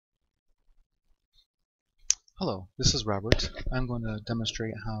Hello, this is Robert. I'm going to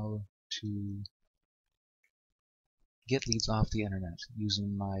demonstrate how to get leads off the internet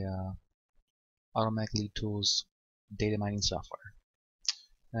using my Automatic Lead Tools data mining software.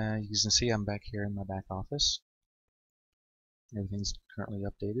 You can see I'm back here in my back office. Everything's currently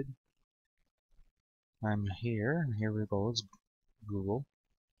updated. I'm here, and here we go, it's Google.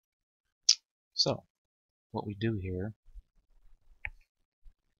 So, what we do here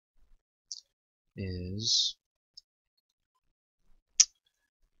is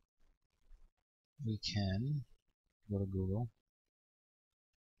we can go to Google,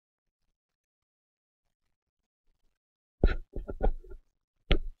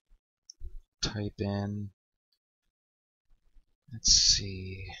 type in, let's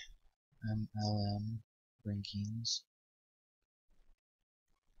see, MLM rankings.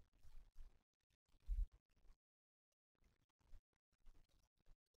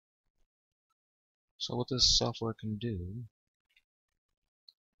 So what this software can do,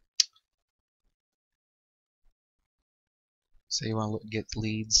 say you want to get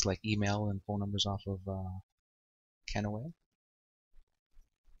leads like email and phone numbers off of Kenaway,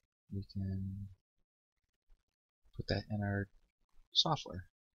 we can put that in our software.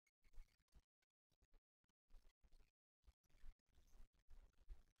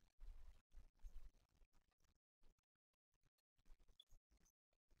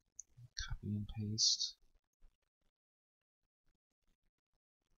 Copy and paste.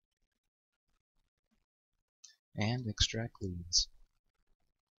 And extract leads.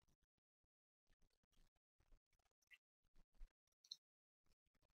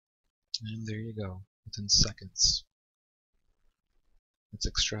 And there you go, within seconds. It's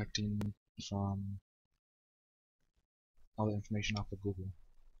extracting from all the information off of Google.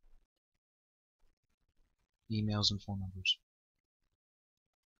 Emails and phone numbers.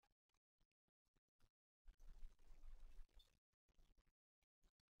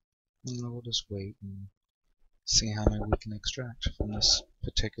 And then we'll just wait and see how many we can extract from this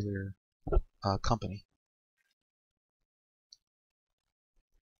particular company.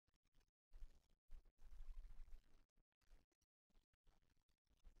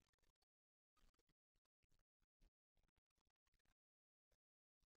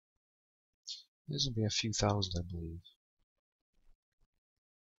 This will be a few thousand, I believe.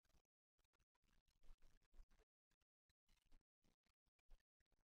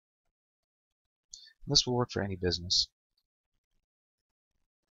 This will work for any business.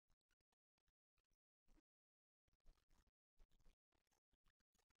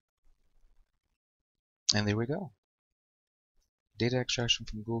 And there we go. Data extraction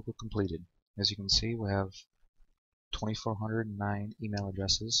from Google completed. As you can see, we have 2,409 email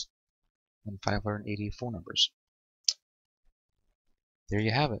addresses and 580 phone numbers. There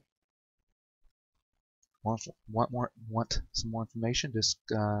you have it. Want some more information? Just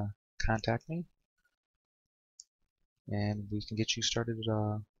contact me, and we can get you started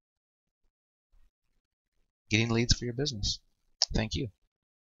getting leads for your business. Thank you.